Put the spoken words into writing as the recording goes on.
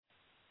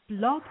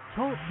Blog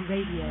Talk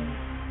Radio.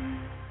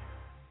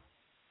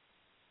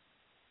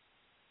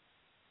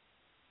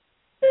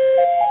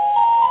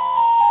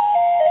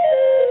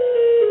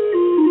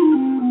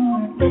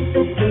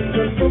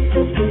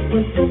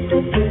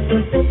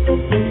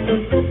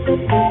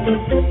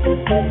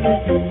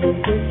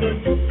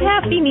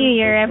 Happy New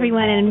Year,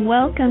 everyone, and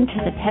welcome to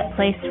the Pet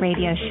Place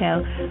Radio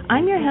Show.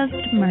 I'm your host,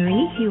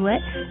 Marie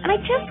Hulett, and I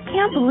just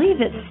can't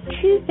believe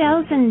it's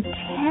 2010.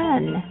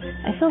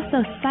 I feel so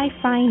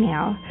sci-fi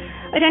now.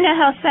 I don't know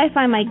how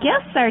sci-fi my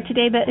guests are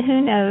today, but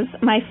who knows?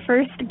 My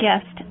first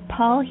guest,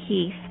 Paul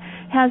Heath,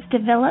 has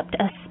developed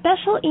a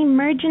special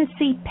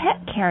emergency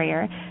pet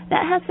carrier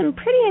that has some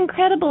pretty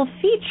incredible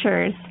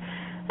features.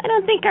 I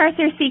don't think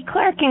Arthur C.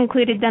 Clarke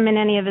included them in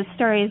any of his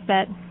stories,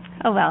 but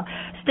oh well.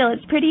 Still,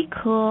 it's pretty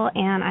cool,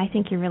 and I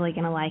think you're really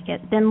going to like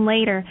it. Then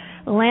later,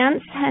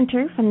 Lance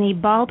Hunter from the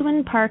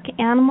Baldwin Park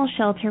Animal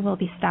Shelter will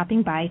be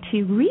stopping by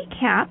to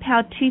recap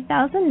how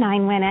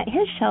 2009 went at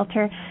his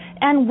shelter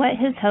and what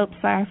his hopes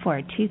are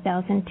for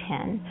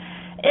 2010.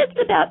 It's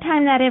about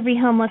time that every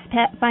homeless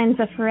pet finds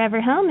a forever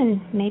home,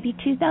 and maybe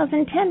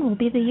 2010 will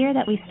be the year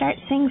that we start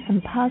seeing some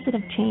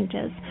positive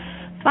changes.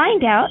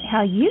 Find out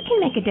how you can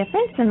make a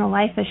difference in the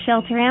life of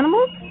shelter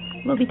animals.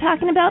 We'll be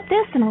talking about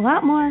this and a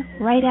lot more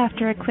right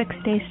after a quick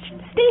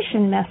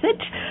station message.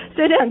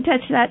 So don't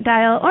touch that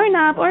dial or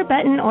knob or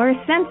button or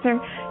sensor.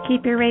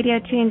 Keep your radio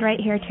tuned right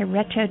here to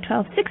Retro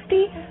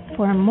 1260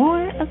 for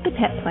more of the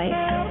Pet Place.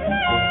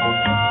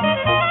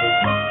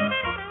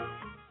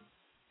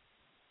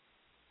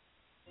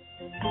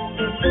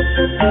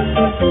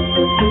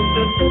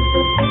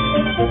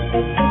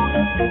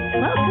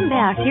 Welcome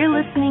back. You're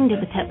listening to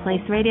the Pet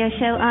Place Radio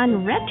Show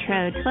on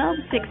Retro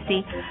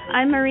 1260.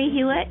 I'm Marie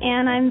Hulett,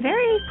 and I'm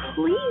very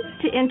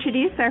pleased to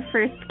introduce our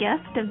first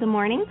guest of the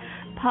morning,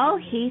 Paul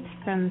Heath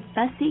from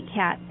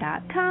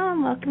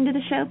FussyCat.com. Welcome to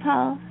the show,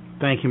 Paul.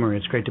 Thank you, Marie.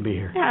 It's great to be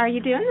here. How are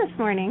you doing this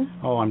morning?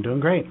 Oh, I'm doing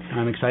great.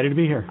 I'm excited to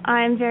be here.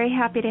 I'm very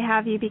happy to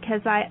have you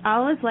because I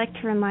always like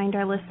to remind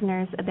our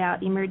listeners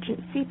about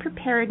emergency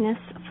preparedness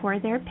for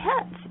their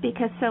pets,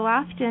 because so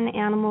often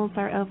animals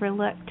are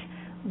overlooked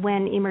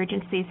when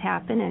emergencies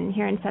happen. And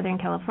here in Southern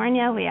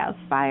California, we have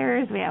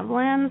fires, we have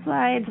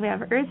landslides, we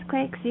have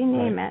earthquakes, you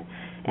name it.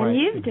 And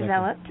you've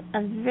developed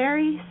a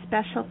very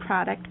special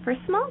product for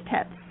small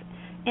pets.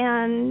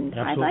 And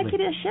I'd like you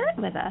to share it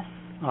with us.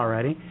 All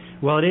righty.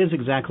 Well, it is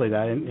exactly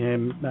that,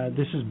 and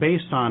this is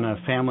based on a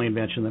family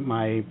invention that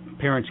my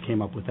parents came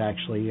up with,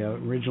 actually.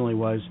 Originally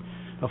was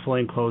a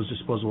fully enclosed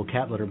disposable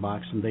cat litter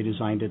box, and they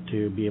designed it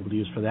to be able to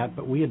use for that,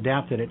 but we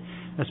adapted it,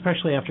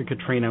 especially after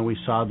Katrina. We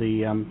saw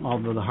all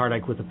of the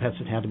heartache with the pets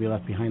that had to be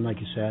left behind, like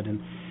you said, and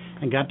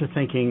got to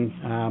thinking,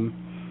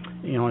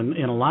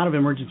 in a lot of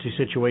emergency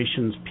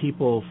situations,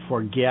 people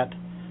forget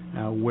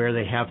where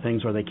they have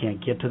things or they can't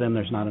get to them.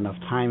 There's not enough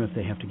time if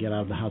they have to get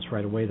out of the house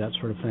right away, that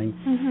sort of thing.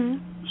 Mm-hmm.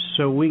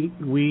 So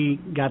we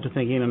got to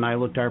thinking, and I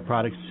looked at our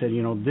product and said,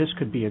 this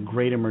could be a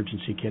great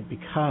emergency kit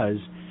because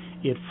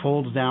it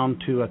folds down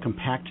to a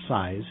compact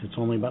size. It's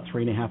only about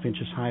 3.5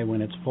 inches high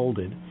when it's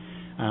folded.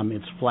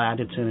 It's flat.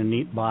 It's in a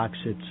neat box.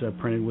 It's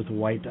printed with a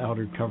white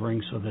outer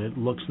covering so that it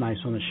looks nice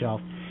on the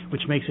shelf,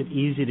 which makes it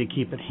easy to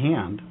keep at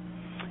hand.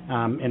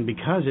 And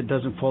because it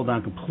doesn't fold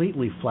down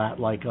completely flat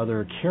like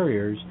other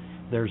carriers,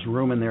 there's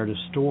room in there to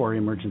store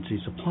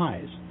emergency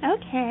supplies.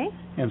 Okay.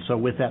 And so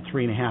with that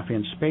 3.5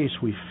 inch space,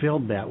 we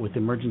filled that with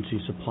emergency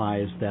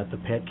supplies that the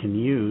pet can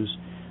use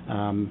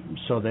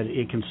so that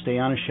it can stay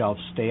on a shelf,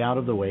 stay out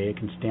of the way. It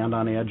can stand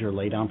on edge or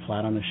lay down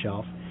flat on a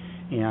shelf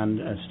and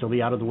still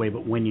be out of the way.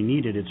 But when you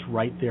need it, it's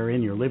right there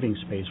in your living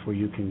space where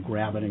you can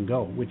grab it and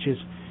go, which is,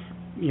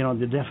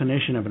 the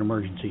definition of an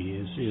emergency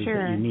is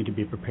Sure. that you need to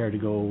be prepared to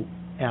go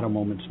at a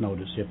moment's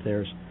notice. If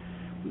there's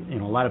a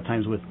lot of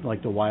times with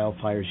like the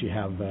wildfires,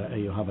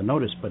 you'll have a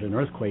notice, but an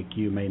earthquake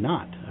you may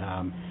not.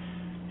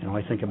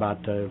 I think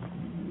about a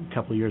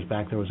couple of years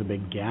back there was a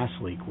big gas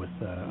leak with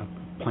a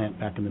plant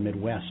back in the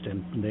Midwest,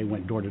 and they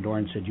went door to door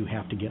and said you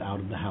have to get out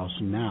of the house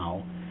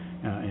now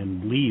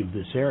and leave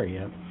this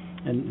area.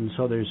 And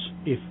so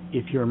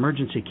if your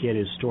emergency kit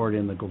is stored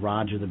in the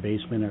garage or the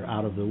basement or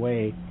out of the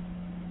way,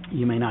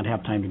 you may not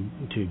have time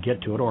to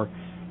get to it or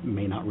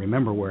may not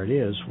remember where it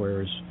is.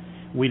 Whereas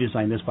we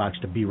designed this box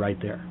to be right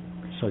there.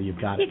 So you've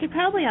got it. You could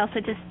probably also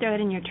just throw it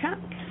in your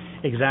trunk.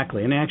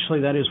 Exactly. And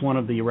actually that is one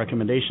of the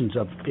recommendations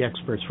of the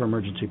experts for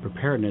emergency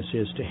preparedness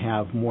is to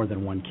have more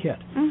than one kit,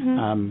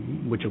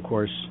 which, of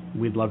course,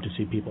 we'd love to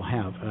see people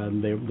have.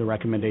 The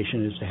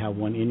recommendation is to have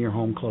one in your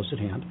home close at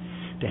hand,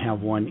 to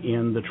have one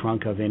in the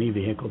trunk of any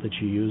vehicle that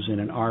you use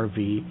in an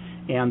RV,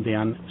 and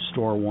then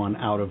store one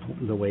out of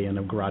the way in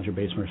a garage or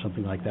basement or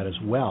something like that as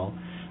well,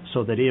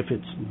 so that if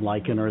it's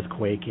like an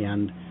earthquake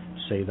and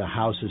say the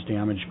house is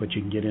damaged, but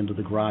you can get into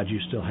the garage, you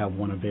still have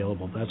one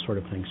available, that sort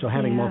of thing. So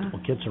having multiple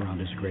kits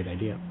around is a great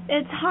idea.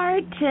 It's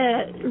hard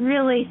to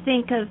really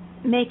think of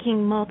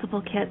making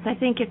multiple kits. I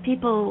think if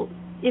people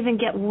even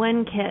get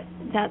one kit,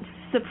 that's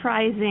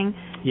surprising.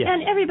 Yes.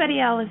 And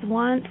everybody always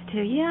wants to,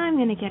 I'm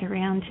going to get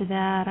around to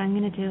that. I'm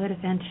going to do it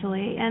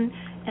eventually. And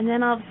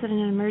then all of a sudden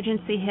an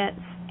emergency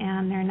hits,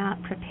 and they're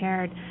not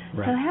prepared.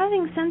 Right. So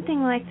having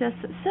something like this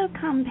that's so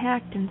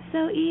compact and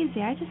so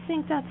easy, I just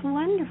think that's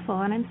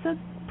wonderful, and I'm so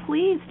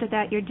pleased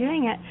that you're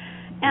doing it.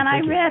 And I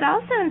read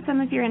also in some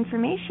of your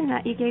information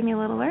that you gave me a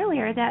little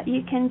earlier that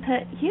you can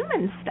put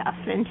human stuff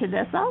into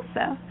this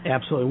also.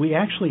 Absolutely. We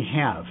actually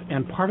have.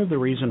 And part of the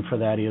reason for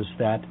that is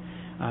that,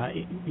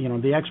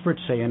 the experts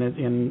say, and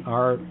in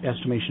our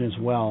estimation as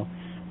well,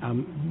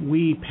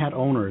 we pet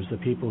owners, the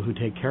people who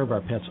take care of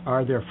our pets,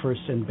 are their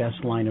first and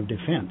best line of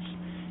defense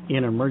in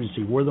an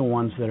emergency. We're the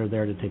ones that are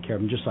there to take care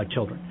of them, just like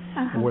children.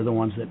 And we're the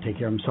ones that take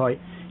care of them. So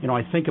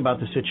I think about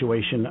the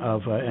situation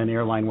of an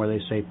airline where they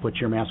say, put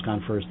your mask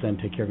on first, then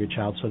take care of your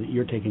child so that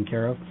you're taken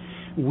care of.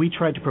 We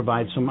tried to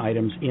provide some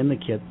items in the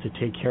kit to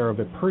take care of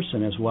a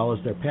person as well as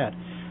their pet,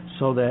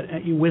 so that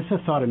with the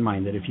thought in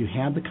mind that if you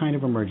had the kind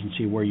of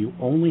emergency where you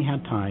only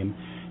had time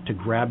to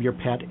grab your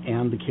pet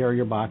and the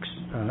carrier box,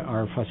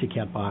 our fussy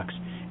cat box,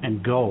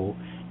 and go,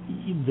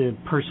 the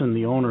person,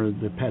 the owner,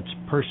 the pet's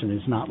person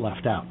is not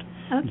left out.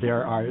 Okay.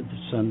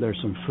 There's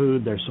some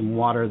food, there's some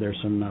water, there's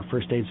some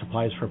first aid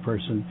supplies for a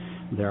person.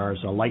 There's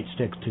a light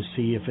stick to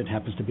see if it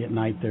happens to be at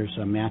night. There's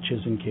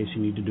matches in case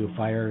you need to do a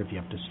fire, if you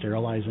have to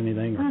sterilize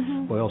anything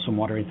or boil some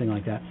water, anything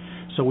like that.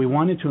 So we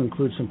wanted to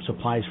include some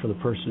supplies for the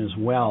person as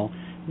well,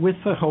 with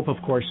the hope, of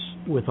course,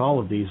 with all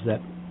of these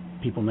that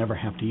people never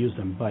have to use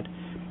them. But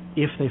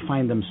if they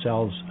find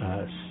themselves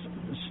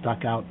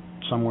stuck out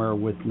somewhere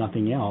with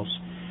nothing else,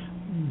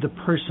 the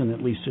person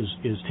at least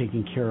is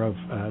taken care of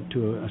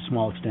to a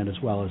small extent as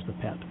well as the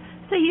pet.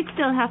 So you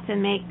still have to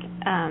make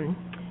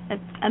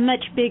a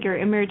much bigger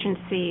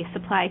emergency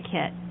supply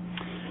kit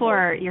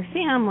for your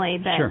family,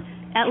 but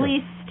at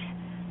least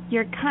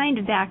you're kind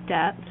of backed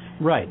up.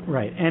 Right.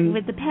 And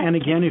with the pet and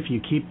again, if you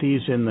keep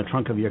these in the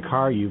trunk of your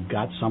car, you've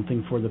got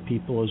something for the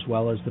people as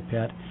well as the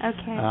pet.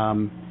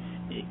 Okay.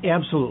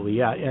 Absolutely,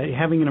 yeah.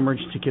 Having an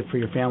emergency kit for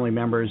your family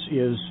members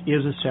is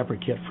a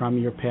separate kit from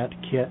your pet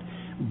kit,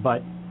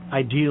 but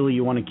ideally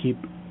you want to keep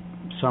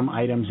some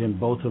items in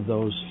both of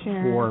those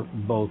for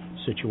both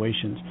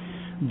situations.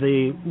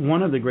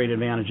 One of the great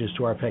advantages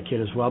to our pet kit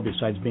as well,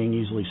 besides being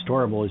easily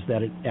storable, is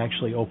that it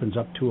actually opens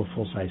up to a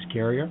full-size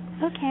carrier.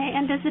 Okay,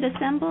 and does it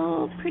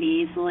assemble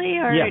pretty easily,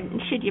 or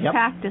should you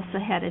practice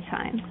ahead of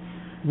time?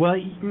 Well,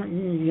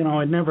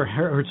 it never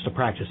hurts to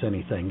practice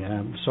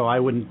anything, so I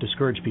wouldn't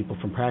discourage people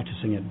from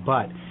practicing it,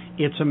 but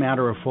it's a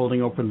matter of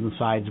folding open the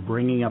sides,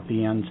 bringing up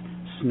the ends,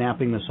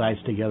 snapping the sides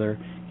together,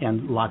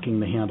 and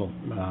locking the handle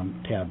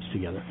tabs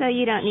together. So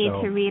you don't need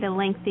to read a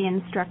lengthy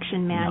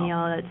instruction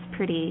manual. No. It's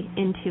pretty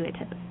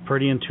intuitive.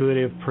 Pretty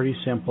intuitive, pretty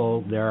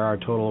simple. There are a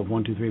total of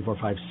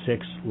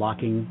 6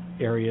 locking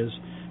areas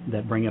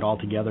that bring it all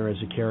together as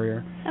a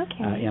carrier.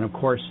 Okay. And of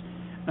course,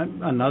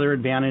 another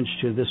advantage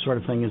to this sort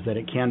of thing is that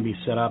it can be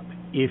set up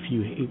if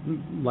you,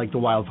 like the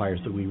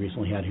wildfires that we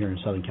recently had here in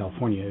Southern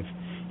California,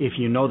 if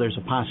you know there's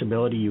a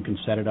possibility, you can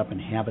set it up and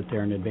have it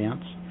there in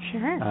advance.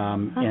 Sure.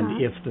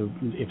 And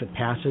if it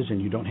passes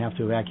and you don't have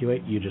to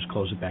evacuate, you just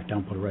close it back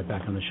down, put it right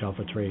back on the shelf.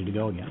 It's ready to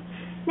go again.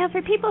 Now,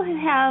 for people who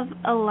have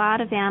a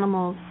lot of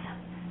animals,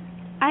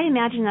 I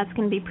imagine that's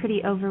going to be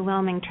pretty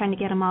overwhelming trying to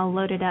get them all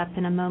loaded up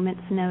in a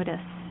moment's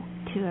notice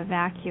to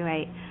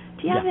evacuate.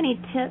 Do you have any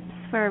tips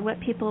for what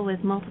people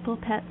with multiple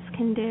pets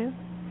can do?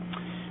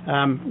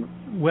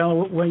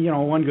 Well,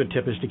 one good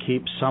tip is to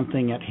keep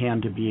something at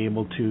hand to be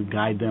able to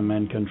guide them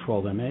and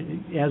control them,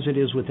 as it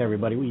is with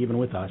everybody, even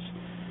with us.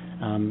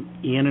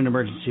 In an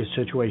emergency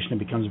situation, it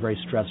becomes very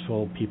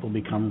stressful. People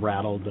become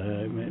rattled.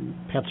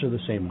 Pets are the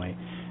same way.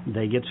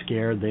 They get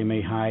scared. They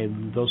may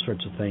hide, those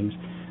sorts of things.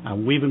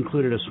 We've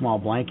included a small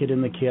blanket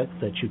in the kit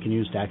that you can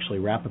use to actually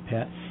wrap a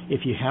pet.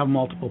 If you have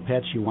multiple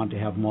pets, you want to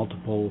have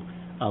multiple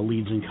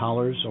leads and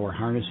collars or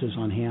harnesses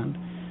on hand.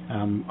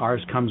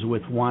 Ours comes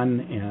with one,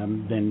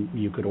 and then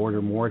you could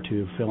order more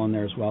to fill in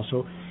there as well.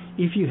 So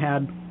if you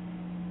had,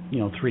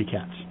 3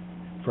 cats,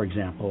 for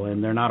example,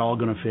 and they're not all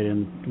going to fit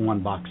in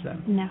one box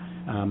then. No.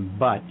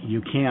 But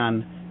you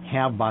can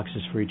have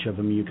boxes for each of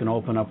them. You can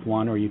open up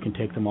one or you can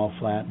take them all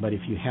flat. But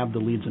if you have the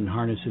leads and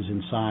harnesses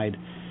inside,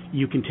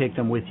 you can take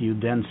them with you,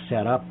 then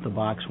set up the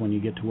box when you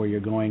get to where you're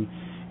going.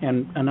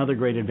 And another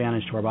great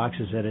advantage to our box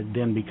is that it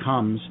then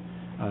becomes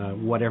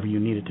whatever you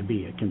need it to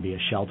be. It can be a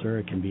shelter.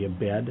 It can be a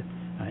bed.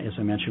 As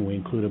I mentioned, we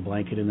include a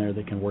blanket in there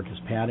that can work as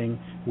padding.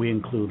 We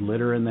include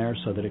litter in there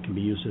so that it can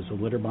be used as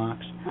a litter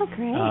box. Oh,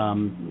 great.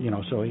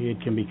 So it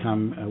can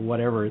become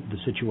whatever the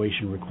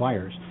situation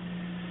requires.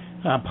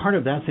 Part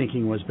of that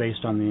thinking was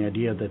based on the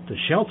idea that the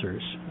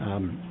shelters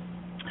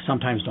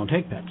sometimes don't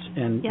take pets,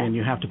 and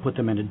you have to put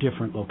them in a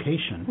different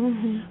location.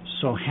 Mm-hmm.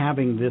 So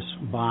having this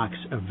box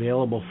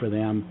available for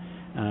them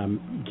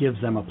gives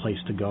them a place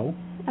to go.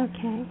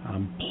 Okay.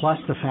 Plus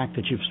the fact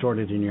that you've stored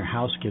it in your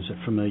house gives it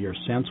familiar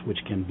sense, which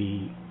can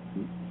be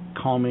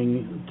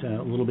calming,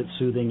 a little bit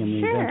soothing in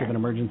the event of an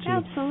emergency.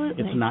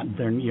 Absolutely. It's not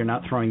you're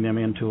not throwing them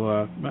into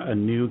a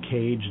new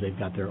cage. They've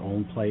got their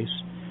own place.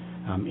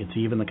 It's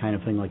even the kind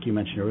of thing, like you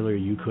mentioned earlier,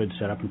 you could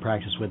set up and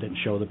practice with it and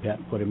show the pet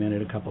and put them in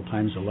it a couple of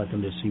times to let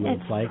them just see what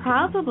it's like.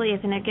 Probably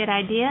isn't a good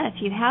idea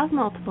if you have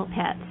multiple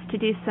pets to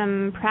do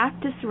some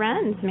practice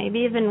runs, maybe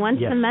even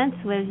once a month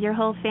with your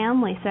whole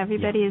family, so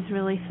everybody is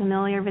really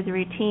familiar with the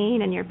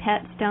routine and your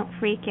pets don't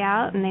freak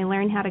out and they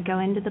learn how to go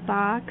into the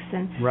box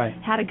and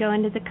how to go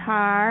into the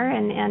car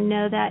and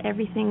know that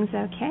everything's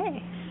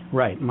okay.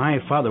 Right. My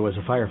father was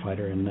a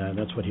firefighter, and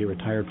that's what he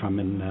retired from,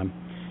 and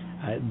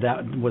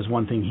that was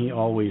one thing he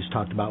always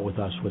talked about with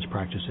us was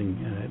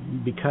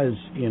practicing, because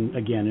in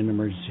an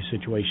emergency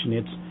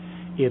situation,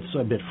 it's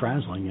a bit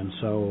frazzling, and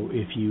so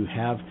if you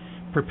have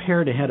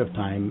prepared ahead of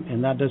time,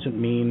 and that doesn't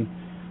mean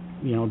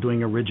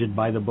doing a rigid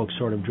by the book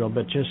sort of drill,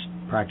 but just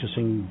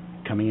practicing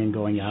coming in,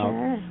 going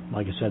out,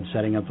 like I said,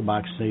 setting up the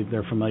box,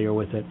 they're familiar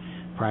with it,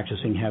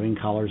 practicing having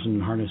collars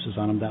and harnesses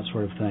on them, that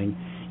sort of thing.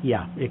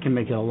 Yeah, it can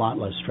make it a lot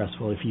less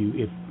stressful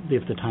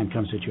if the time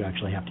comes that you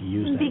actually have to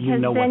use that.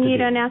 Because then you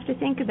don't have to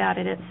think about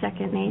it. It's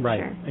second nature.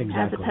 Right, exactly.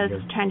 As opposed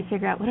to trying to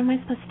figure out, what am I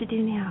supposed to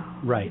do now?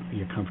 Right.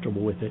 You're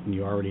comfortable with it, and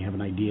you already have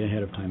an idea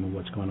ahead of time of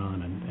what's going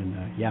on, and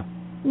yeah.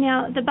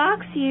 Now, the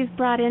box you've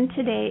brought in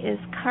today is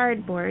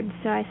cardboard,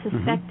 so I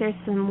suspect there's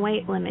some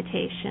weight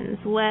limitations.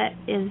 What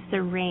is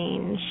the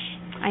range?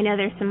 I know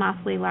there's some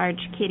awfully large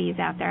kitties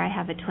out there. I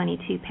have a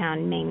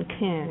 22-pound Maine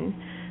Coon.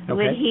 Okay.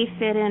 Would he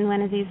fit in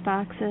one of these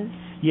boxes?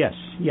 Yes,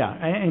 yeah,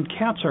 and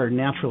cats are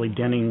naturally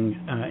denning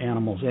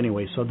animals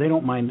anyway, so they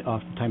don't mind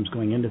oftentimes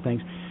going into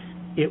things.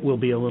 It will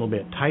be a little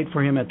bit tight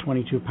for him at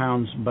 22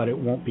 pounds, but it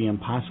won't be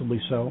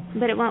impossibly so.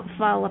 But it won't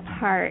fall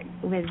apart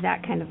with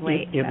that kind of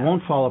weight? It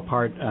won't fall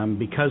apart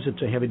because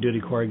it's a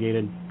heavy-duty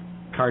corrugated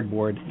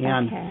cardboard,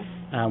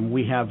 and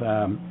we have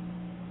a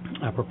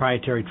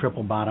proprietary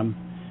triple bottom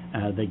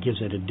that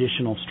gives it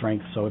additional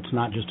strength, so it's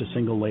not just a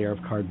single layer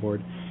of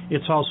cardboard.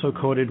 It's also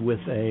coated with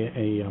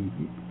a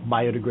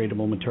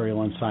biodegradable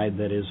material inside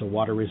that is a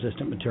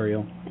water-resistant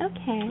material.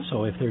 Okay.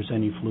 So if there's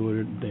any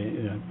fluid,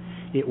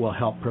 it will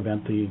help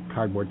prevent the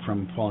cardboard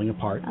from falling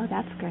apart. Oh,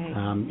 that's great.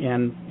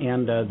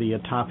 And the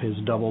top is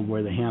doubled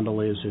where the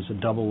handle is a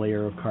double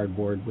layer of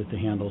cardboard with the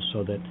handle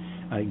so that,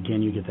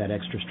 again, you get that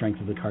extra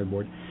strength of the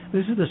cardboard.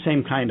 This is the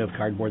same kind of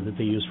cardboard that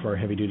they use for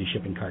heavy-duty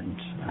shipping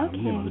cartons.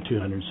 The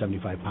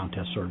 275-pound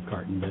test sort of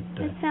carton that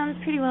sounds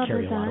pretty well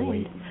carry designed. A lot of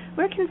weight.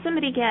 Where can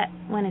somebody get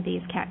one of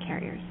these cat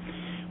carriers?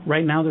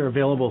 Right now they're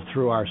available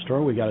through our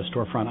store. We got a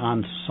storefront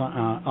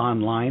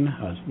online,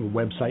 a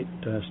website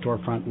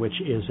storefront, which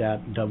is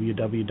at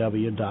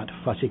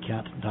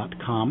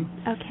www.fussycat.com.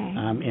 Okay.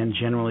 And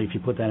generally, if you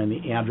put that in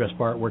the address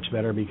bar, it works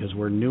better because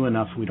we're new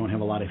enough. We don't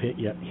have a lot of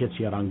hits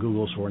yet on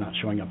Google, so we're not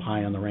showing up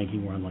high on the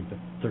ranking. We're on like the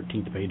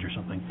 13th page or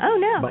something. Oh,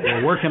 no. But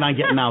we're working on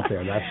getting out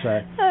there. That's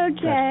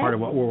part of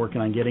what we're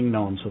working on, getting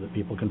known so that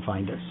people can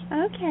find us.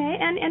 Okay.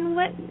 And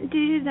what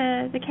do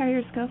the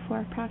carriers go for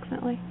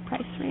approximately,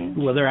 price range?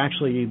 Well, they're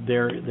actually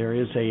there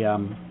is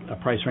a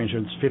price range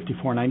that's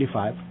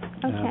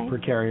 $54.95 per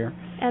carrier.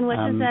 And what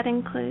does that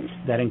include?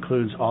 That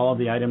includes all of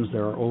the items.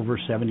 There are over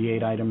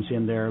 78 items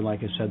in there.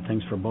 Like I said,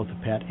 things for both the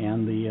pet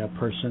and the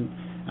person.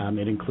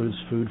 It includes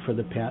food for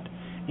the pet.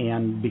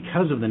 And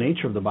because of the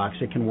nature of the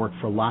box, it can work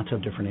for lots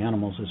of different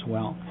animals as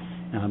well.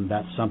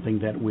 That's something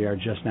that we are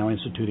just now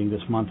instituting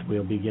this month.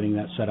 We'll be getting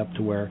that set up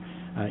to where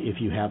if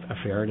you have a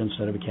ferret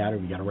instead of a cat, or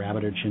if you got a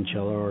rabbit or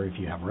chinchilla, or if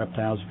you have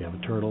reptiles, if you have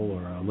a turtle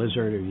or a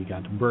lizard, or you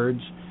got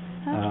birds,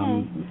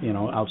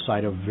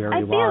 outside of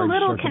very large sorts of birds. I'd be a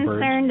little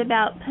concerned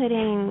about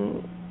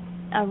putting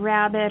a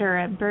rabbit or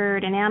a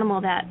bird, an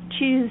animal that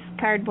chews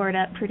cardboard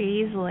up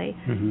pretty easily,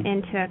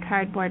 into a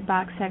cardboard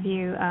box. Have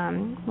you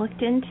looked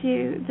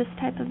into this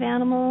type of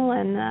animal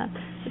and the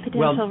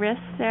potential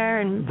risks there,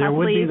 and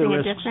possibly using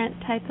a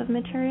different type of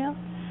material?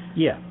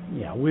 Yeah.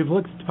 We've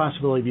looked at the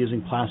possibility of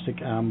using plastic.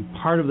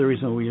 Part of the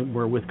reason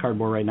we're with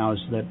cardboard right now is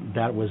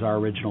that was our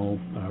original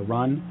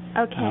run.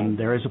 Okay.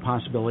 There is a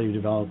possibility of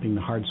developing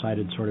the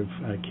hard-sided sort of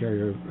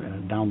carrier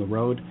down the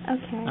road.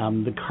 Okay.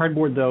 The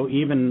cardboard, though,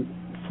 even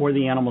for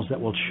the animals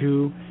that will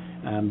chew,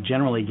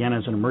 generally, again,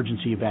 as an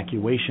emergency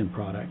evacuation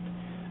product,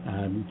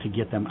 to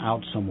get them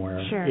out somewhere,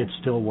 it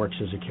still works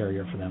as a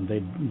carrier for them.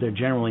 They're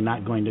generally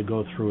not going to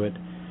go through it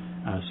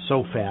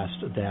so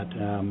fast that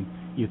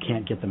you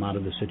can't get them out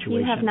of the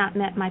situation. You have not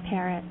met my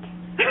parrot.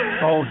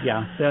 Oh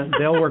yeah,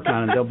 they'll work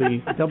on it. They'll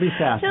be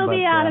fast. She'll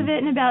be out of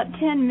it in about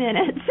 10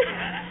 minutes.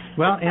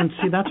 Well, and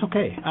see, that's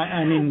okay.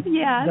 I mean,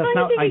 that's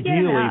not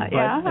ideally,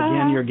 but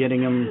again, you're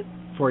getting them,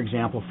 for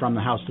example, from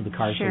the house to the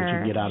car so that you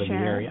can get out of the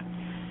area.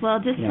 Well,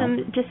 just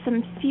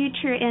some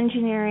future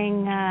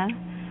engineering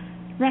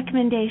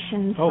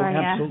recommendations for you.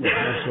 Oh, absolutely.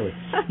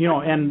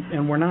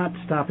 And we're not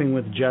stopping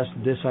with just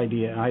this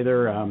idea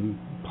either.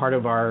 Part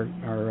of our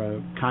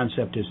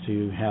concept is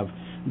to have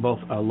both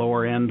a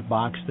lower end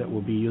box that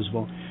will be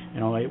usable.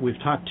 We've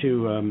talked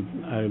to a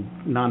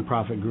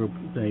nonprofit group,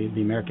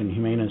 the American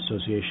Humane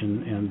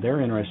Association, and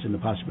they're interested in the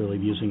possibility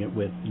of using it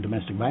with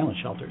domestic violence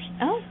shelters.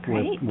 Oh,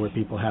 great. Where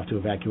people have to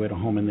evacuate a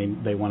home and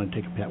they want to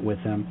take a pet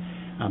with them.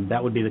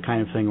 That would be the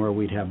kind of thing where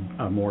we'd have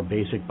a more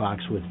basic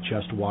box with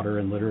just water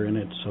and litter in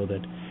it, so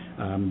that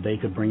they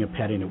could bring a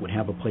pet in. It would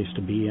have a place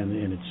to be,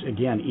 and it's,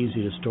 again,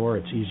 easy to store.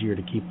 It's easier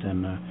to keep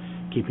than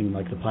keeping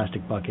like the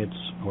plastic buckets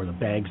or the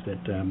bags that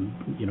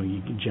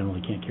you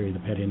generally can't carry the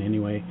pet in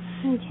anyway.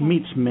 Okay.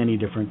 Meets many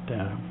different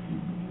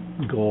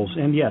goals.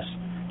 And yes,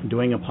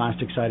 doing a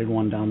plastic-sided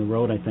one down the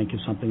road, I think, is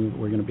something that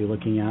we're going to be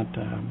looking at.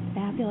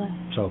 Fabulous.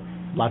 So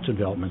lots of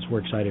developments.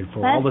 We're excited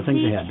for all the things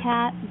ahead.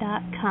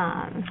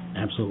 Let'sBeCat.com.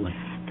 Absolutely.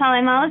 Paul,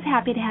 I'm always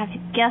happy to have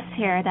guests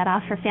here that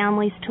offer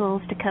families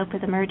tools to cope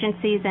with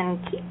emergencies and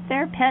keep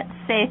their pets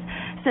safe.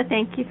 So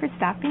thank you for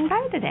stopping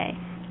by today.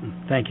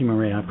 Thank you,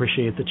 Maria. I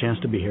appreciate the chance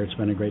to be here. It's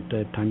been a great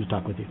time to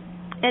talk with you.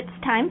 It's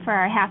time for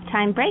our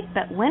halftime break,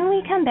 but when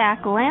we come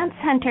back, Lance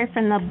Hunter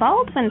from the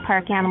Baldwin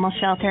Park Animal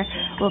Shelter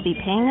will be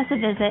paying us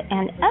a visit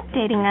and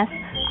updating us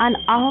on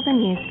all the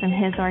news from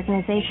his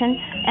organization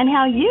and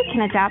how you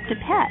can adopt a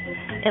pet.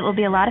 It will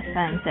be a lot of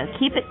fun, so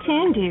keep it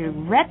tuned to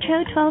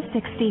Retro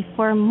 1260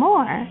 for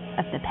more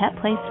of the Pet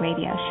Place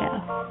Radio Show.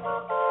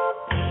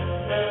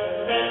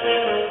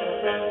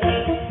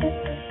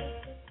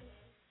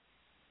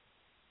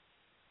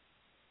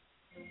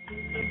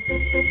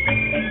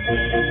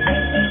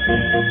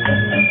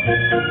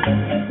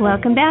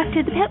 Welcome back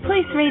to the Pet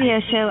Place Radio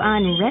Show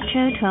on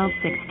Retro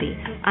 1260.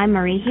 I'm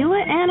Marie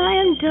Hulett, and I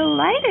am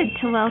delighted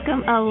to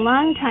welcome a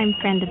longtime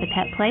friend of the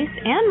Pet Place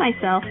and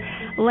myself,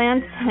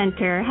 Lance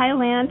Hunter. Hi,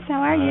 Lance. How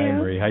are you? Hi,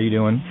 Marie. How you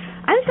doing?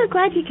 I'm so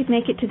glad you could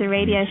make it to the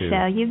radio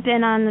show. You've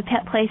been on the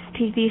Pet Place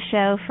TV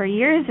show for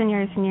years and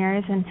years and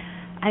years, and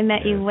I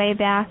met you way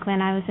back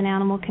when I was an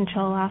animal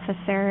control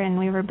officer, and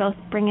we were both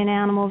bringing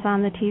animals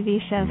on the TV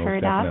show for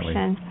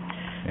adoption.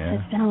 Yeah. So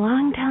it's been a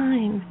long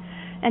time.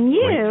 And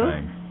you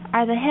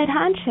are the head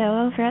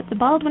honcho over at the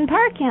Baldwin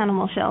Park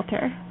Animal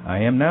Shelter. I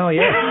am now,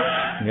 yes.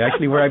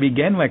 Actually, where I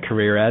began my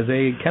career as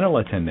a kennel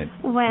attendant.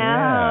 Wow.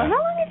 Yeah. How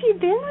long have you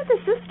been with the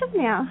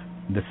system now?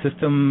 The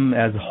system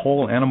as a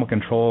whole, animal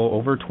control,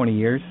 over 20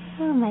 years.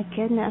 Oh, my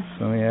goodness.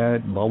 So, yeah,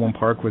 Baldwin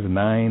Park was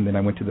 9, then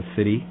I went to the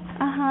city,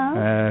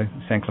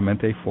 San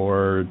Clemente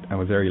I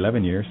was there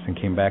 11 years, and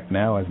came back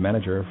now as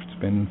manager.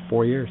 It's been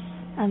 4 years.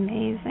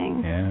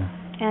 Amazing. Yeah.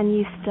 And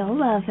you still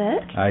love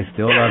it. I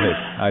still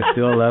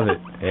love it.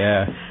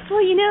 Yeah.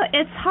 Well,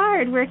 it's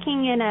hard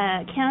working in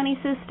a county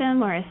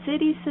system or a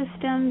city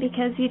system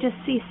because you just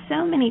see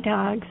so many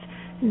dogs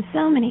and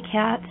so many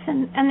cats,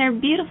 and they're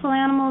beautiful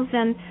animals,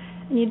 and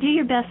you do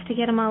your best to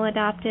get them all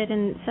adopted,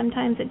 and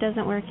sometimes it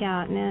doesn't work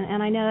out,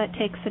 and I know it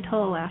takes a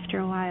toll after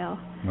a while.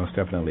 Most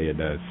definitely it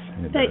does.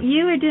 But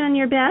you are doing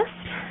your best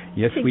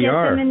to get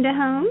them into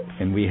homes.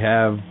 And we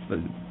have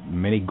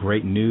many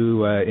great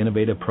new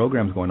innovative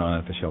programs going on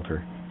at the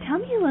shelter. Tell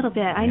me a little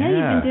bit. I know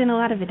you've been doing a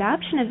lot of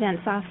adoption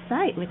events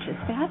off-site, which is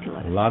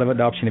fabulous. A lot of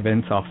adoption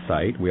events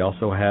off-site. We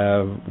also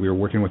we're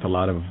working with a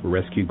lot of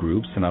rescue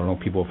groups, and I don't know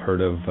if people have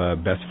heard of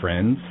Best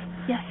Friends.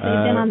 Yes,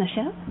 they've been on the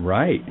show.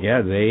 Right,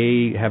 yeah.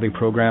 They have a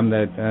program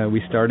that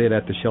we started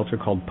at the shelter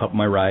called Pup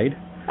My Ride.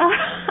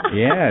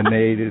 Yeah, and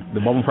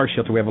the Baldwin Park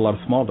Shelter, we have a lot of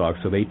small dogs,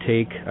 so they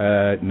take,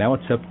 now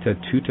it's up to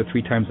 2 to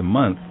 3 times a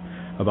month,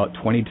 about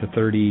 20 to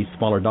 30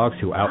 smaller dogs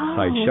to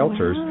outside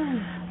shelters. Wow.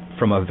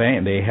 From a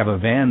van. They have a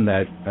van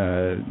that,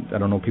 I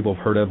don't know if people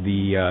have heard of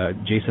the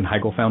Jason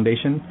Heigl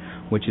Foundation,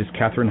 which is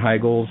Katherine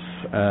Heigl's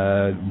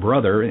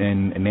brother,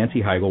 and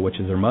Nancy Heigl, which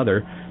is her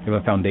mother. They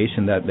have a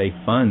foundation that they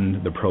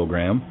fund the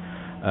program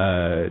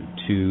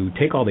to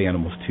take all the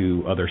animals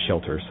to other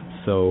shelters.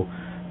 So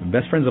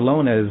Best Friends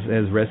alone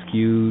has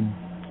rescued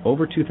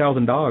over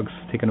 2,000 dogs,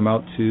 taking them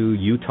out to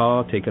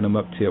Utah, taking them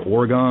up to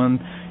Oregon,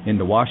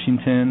 into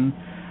Washington,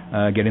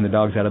 getting the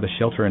dogs out of the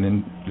shelter, and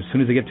then as soon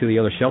as they get to the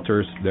other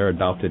shelters, they're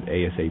adopted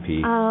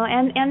ASAP. Oh,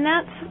 and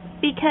that's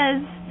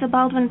because the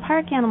Baldwin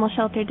Park Animal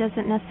Shelter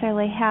doesn't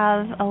necessarily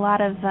have a lot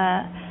of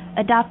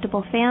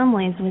adoptable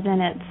families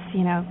within its,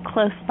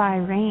 close by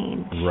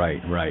range.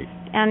 Right.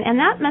 And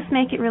that must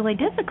make it really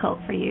difficult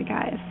for you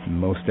guys.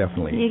 Most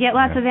definitely. You get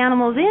lots of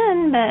animals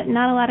in, but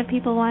not a lot of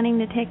people wanting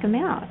to take them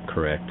out.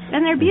 Correct.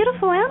 And they're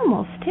beautiful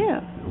animals,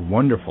 too.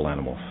 Wonderful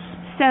animals.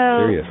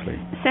 So, seriously.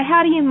 So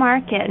how do you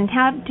market, and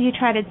how do you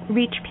try to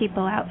reach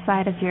people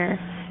outside of your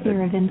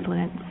sphere of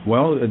influence?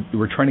 Well,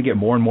 we're trying to get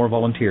more and more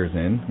volunteers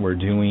in. We're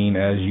doing,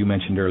 as you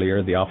mentioned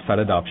earlier, the off-site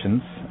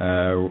adoptions.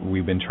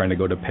 We've been trying to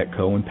go to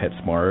Petco and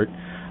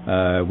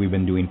PetSmart. We've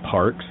been doing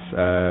parks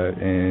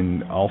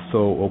and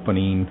also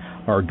opening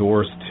our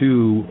doors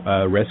to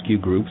rescue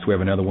groups. We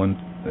have another one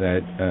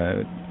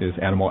that is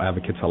Animal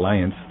Advocates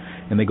Alliance,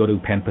 and they go to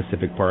Pan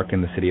Pacific Park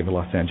in the city of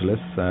Los Angeles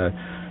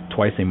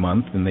twice a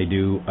month, and they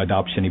do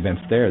adoption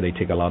events there. They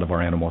take a lot of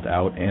our animals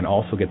out and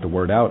also get the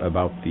word out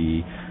about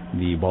the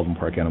Baldwin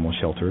Park Animal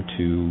Shelter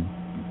to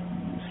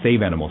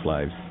save animals'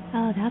 lives.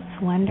 Oh, that's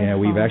wonderful. Yeah,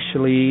 we've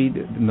actually,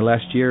 in the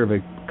last year,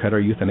 cut our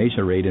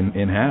euthanasia rate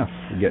in half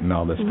getting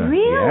all this done.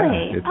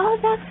 Really? Yeah, oh,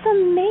 that's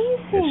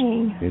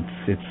amazing.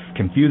 It's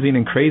confusing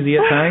and crazy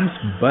at times,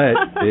 but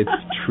it's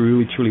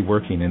truly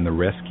working in the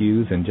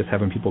rescues, and just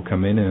having people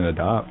come in and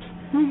adopt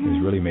has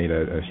really made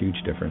a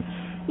huge difference.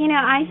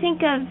 I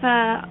think of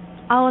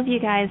all of you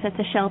guys at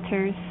the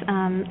shelters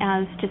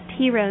as just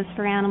heroes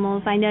for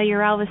animals. I know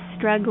you're always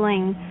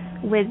struggling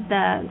with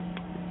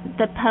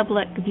the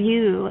public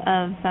view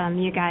of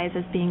you guys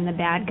as being the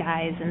bad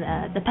guys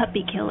and the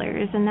puppy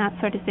killers and that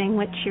sort of thing,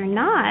 which you're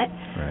not.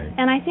 Right.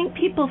 And I think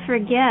people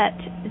forget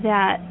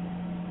that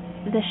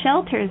the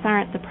shelters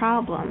aren't the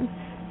problem.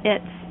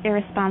 It's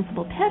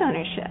irresponsible pet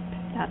ownership.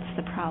 That's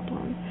the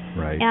problem.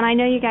 Right. And I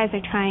know you guys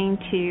are trying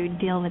to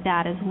deal with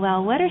that as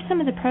well. What are some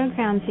of the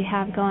programs you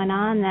have going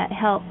on that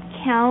help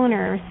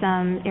counter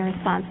some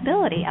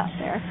irresponsibility out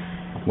there?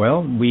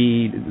 Well,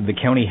 the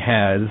county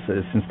has,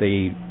 since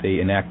they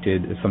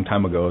enacted some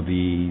time ago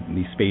the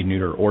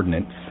spay-neuter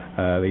ordinance,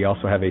 they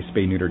also have a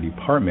spay-neuter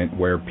department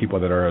where people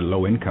that are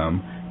low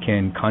income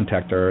can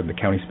contact the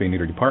county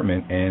spay-neuter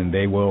department, and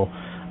they will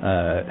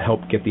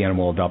help get the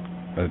animal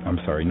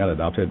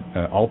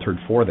altered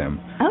for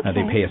them. Okay.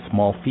 They pay a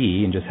small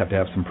fee and just have to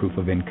have some proof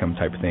of income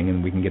type thing,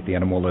 and we can get the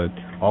animal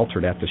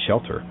altered at the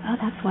shelter. Oh,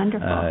 that's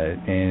wonderful.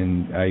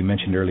 And I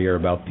mentioned earlier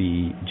about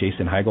the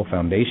Jason Heigl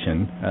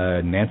Foundation.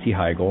 Nancy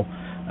Heigl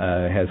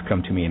has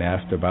come to me and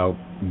asked about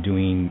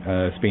doing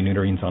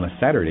spay-neuterings on a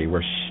Saturday.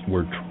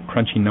 We're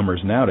crunching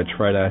numbers now to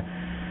try to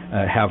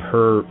have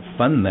her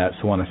fund that,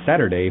 so on a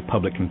Saturday,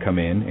 public can come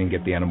in and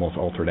get the animals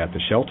altered at the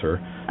shelter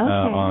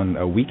on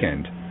a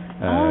weekend.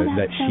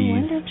 That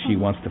she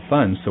wants to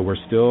fund. So we're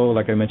still,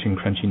 like I mentioned,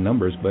 crunching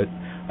numbers, but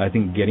I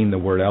think getting the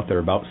word out there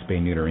about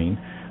spay-neutering,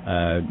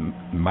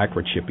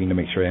 microchipping to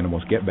make sure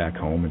animals get back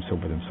home, and so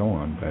forth and so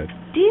on. But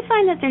do you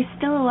find that there's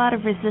still a lot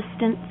of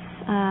resistance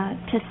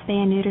to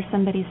spay and neuter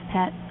somebody's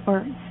pet,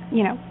 or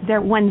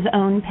their one's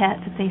own pet,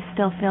 that they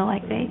still feel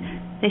like they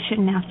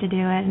shouldn't have to do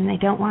it and they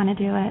don't want to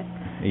do it?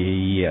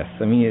 Yes,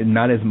 I mean,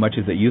 not as much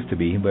as it used to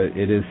be, but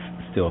it is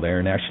still there.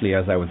 And actually,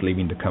 as I was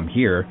leaving to come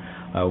here,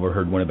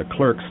 overheard one of the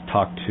clerks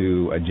talk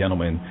to a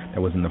gentleman that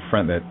was in the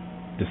front that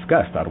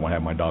discussed, I don't want to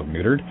have my dog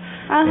neutered.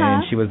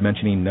 And she was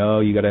mentioning, no,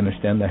 you got to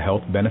understand the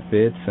health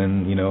benefits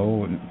and,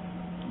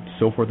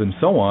 so forth and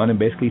so on, and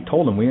basically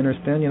told him, we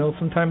understand,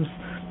 sometimes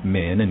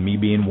men, and me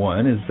being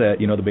one, is that,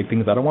 the big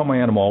thing is I don't want my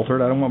animal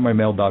altered, I don't want my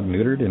male dog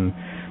neutered, and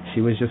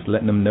she was just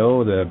letting them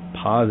know the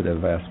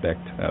positive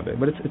aspect of it.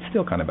 But it's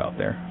still kind of out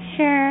there.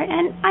 Sure,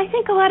 and I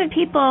think a lot of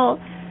people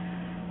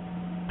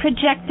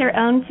project their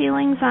own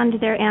feelings onto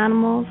their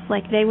animals,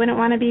 like they wouldn't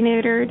want to be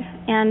neutered,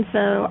 and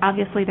so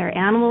obviously their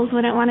animals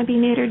wouldn't want to be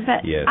neutered,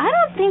 but yes. I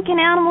don't think an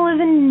animal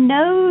even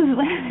knows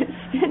when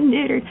it's been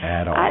neutered.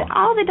 At all.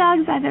 All the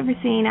dogs I've ever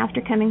seen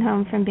after coming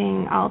home from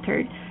being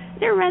altered,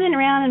 they're running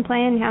around and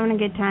playing, having a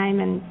good time,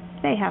 and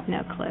they have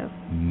no clue.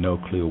 No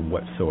clue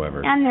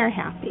whatsoever. And they're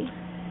happy.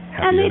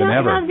 Happier and they don't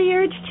ever. have the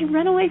urge to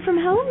run away from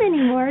home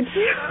anymore,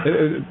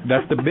 too.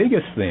 That's the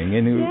biggest thing,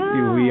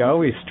 and we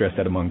always stress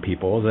that among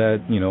people,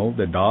 that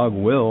the dog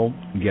will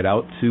get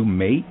out to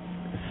mate,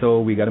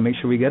 so we got to make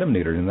sure we get them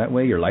neutered, and that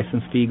way your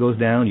license fee goes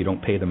down, you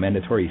don't pay the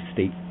mandatory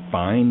state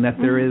fine that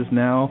there is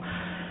now.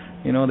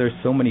 There's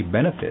so many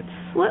benefits.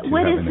 What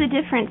is the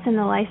difference in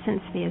the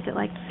license fee? Is it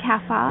like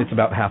half off? It's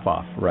about half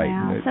off, right.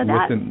 Yeah. So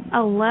that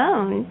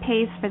alone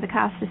pays for the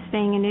cost of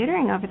spaying and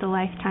neutering over the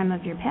lifetime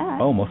of your pet.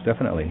 Oh, most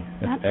definitely.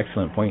 That's an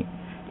excellent point.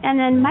 And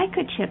then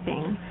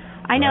microchipping.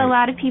 I know a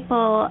lot of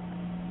people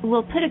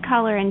will put a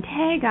collar and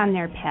tag on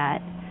their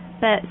pet,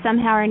 but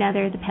somehow or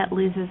another the pet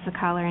loses the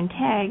collar and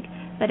tag.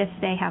 But if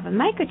they have a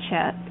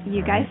microchip, you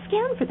guys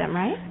scan for them,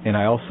 right? And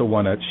I also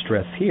want to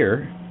stress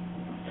here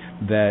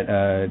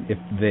that if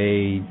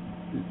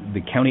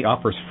the county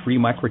offers free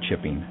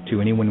microchipping to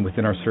anyone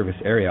within our service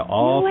area.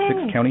 All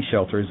 6 county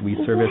shelters, we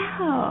service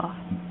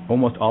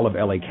almost all of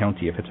LA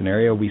County. If it's an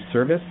area we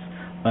service,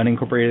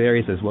 unincorporated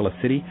areas as well as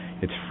city,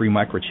 it's free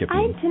microchipping.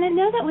 I didn't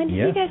know that. When did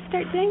you guys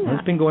start doing that?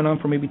 It's been going on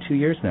for maybe 2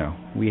 years now.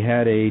 We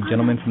had a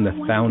gentleman from the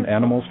Found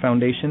Animals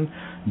Foundation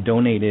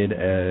donated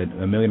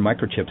a million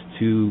microchips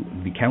to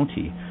the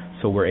county,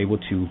 so we're able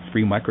to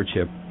free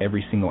microchip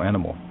every single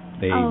animal.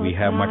 We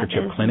have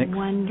microchip clinics.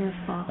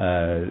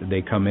 Wonderful.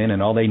 They come in,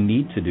 and all they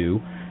need to do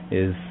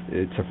is,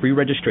 it's a free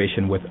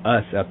registration with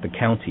us at the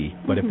county,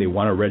 but if they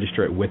want to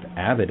register it with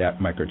Avid at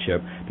Microchip,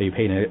 they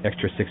pay an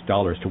extra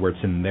 $6 to where it's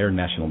in their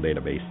national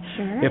database.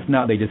 Sure. If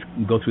not, they just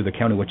go through the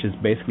county, which is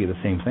basically the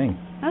same thing.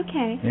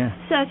 Okay. Yeah.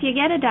 So if you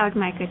get a dog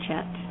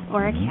microchipped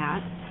or a cat,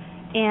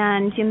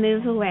 and you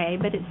move away,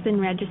 but it's been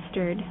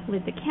registered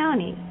with the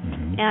county,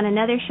 and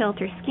another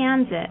shelter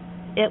scans it,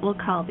 it will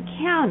call the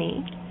county,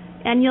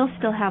 and you'll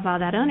still have all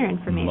that owner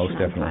information. Most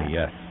definitely,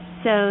 yes.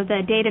 So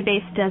the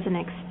database doesn't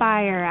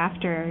expire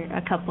after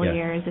a couple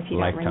years if you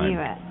don't renew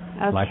it.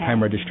 Okay.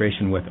 Lifetime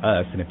registration with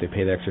us, and if they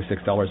pay the extra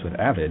 $6 with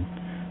Avid,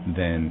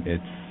 then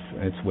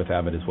it's with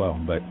Avid as well.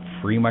 But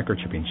free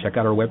microchipping. Check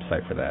out our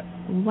website for that.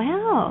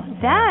 Wow,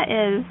 that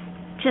is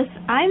just,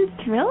 I'm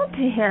thrilled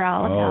to hear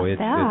all about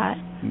that.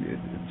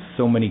 It's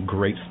so many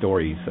great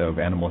stories of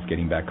animals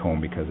getting back home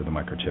because of the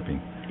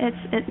microchipping.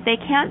 They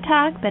can't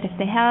talk, but if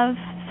they have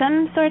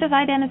some sort of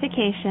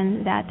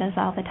identification, that does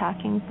all the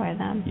talking for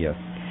them. Yes.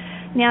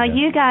 Now,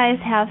 you guys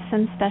have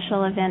some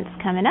special events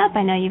coming up.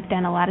 I know you've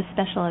done a lot of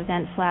special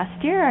events last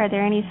year. Are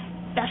there any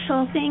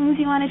special things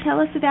you want to tell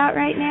us about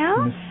right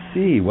now? Let's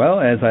see. Well,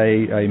 as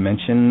I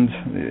mentioned,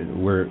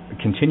 we're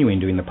continuing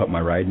doing the Pup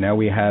My Ride. Now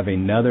we have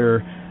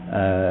another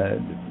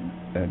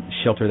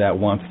shelter that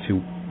wants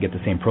to get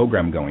the same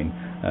program going.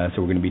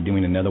 So we're going to be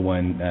doing another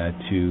one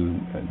to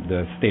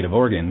the state of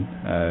Oregon,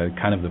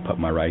 kind of the Pup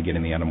My Ride,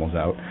 getting the animals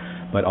out,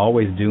 but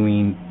always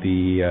doing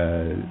the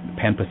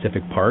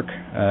Pan-Pacific Park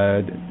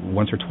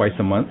once or twice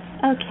a month.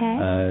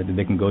 Okay.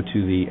 They can go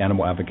to the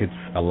Animal Advocates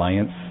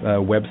Alliance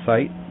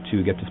website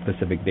to get the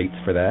specific dates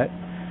for that.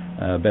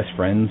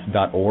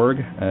 bestfriends.org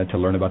to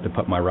learn about the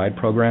Pup My Ride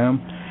program.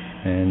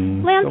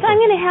 And Lance, I'm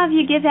going to have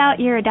you give out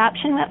your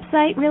adoption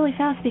website really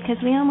fast because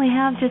we only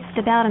have just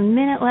about a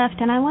minute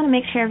left, and I want to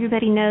make sure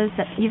everybody knows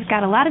that you've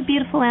got a lot of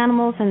beautiful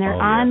animals and they're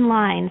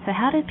online. So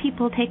how do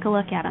people take a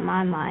look at them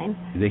online?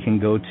 They can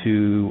go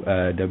to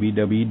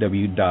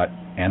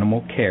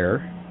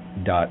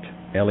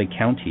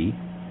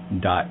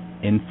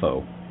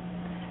www.animalcare.lacounty.info,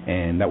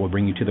 and that will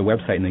bring you to the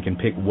website, and they can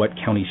pick what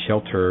county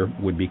shelter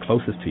would be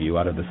closest to you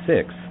out of the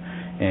 6.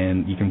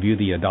 And you can view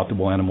the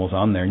adoptable animals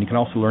on there. And you can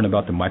also learn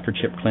about the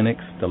microchip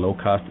clinics, the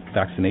low-cost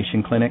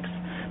vaccination clinics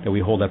that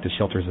we hold at the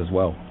shelters as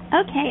well.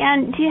 Okay,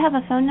 and do you have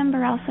a phone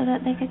number also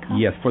that they could call?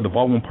 Yes, for the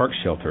Baldwin Park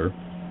Shelter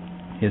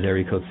is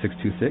area code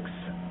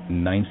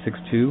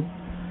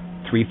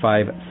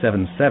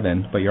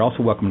 626-962-3577. But you're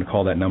also welcome to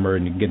call that number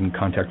and you can get in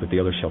contact with the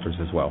other shelters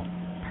as well.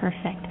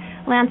 Perfect.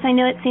 Lance, I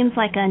know it seems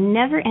like a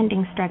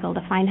never-ending struggle to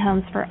find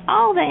homes for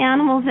all the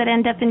animals that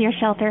end up in your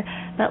shelter,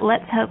 but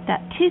let's hope that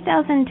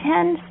 2010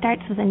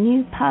 starts with a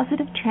new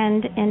positive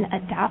trend in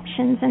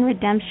adoptions and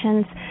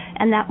redemptions,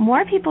 and that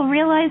more people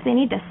realize they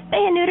need to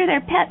spay and neuter their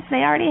pets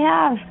they already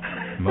have.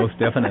 Most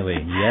definitely,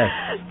 yes.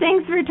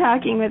 Thanks for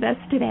talking with us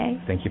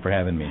today. Thank you for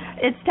having me.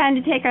 It's time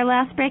to take our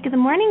last break of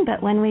the morning, but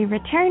when we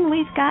return,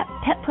 we've got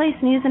Pet Place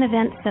news and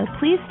events, so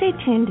please stay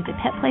tuned to the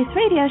Pet Place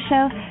radio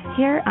show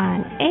here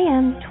on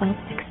AM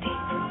 1260.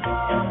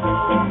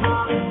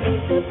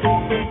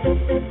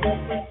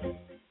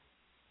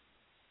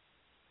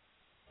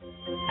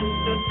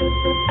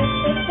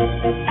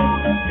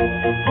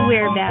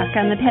 We're back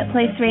on the Pet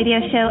Place radio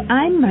show.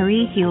 I'm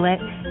Marie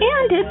Hulett,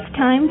 and it's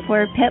time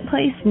for Pet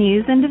Place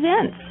news and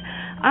events.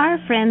 Our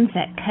friends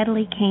at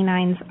Cuddly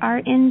Canines are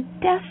in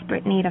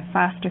desperate need of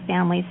foster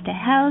families to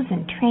house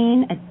and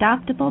train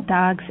adoptable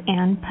dogs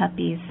and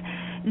puppies.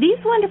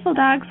 These wonderful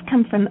dogs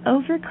come from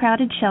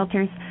overcrowded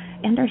shelters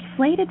and are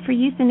slated for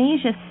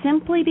euthanasia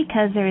simply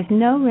because there is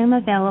no room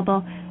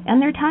available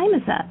and their time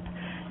is up.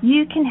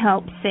 You can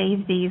help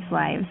save these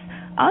lives.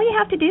 All you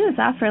have to do is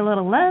offer a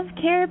little love,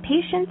 care,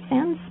 patience,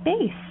 and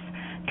space.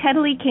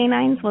 Cuddly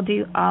Canines will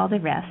do all the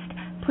rest.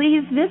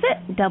 Please visit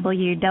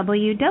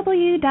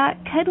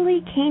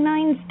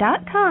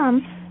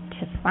www.cuddlycanines.com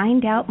to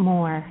find out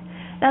more.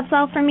 That's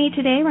all for me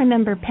today.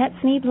 Remember,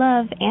 pets need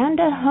love and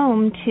a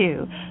home,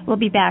 too. We'll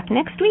be back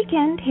next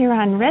weekend here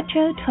on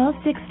Retro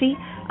 1260.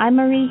 I'm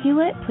Marie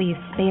Hulett. Please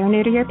spay or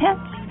neuter your pets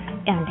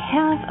and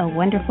have a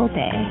wonderful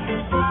day.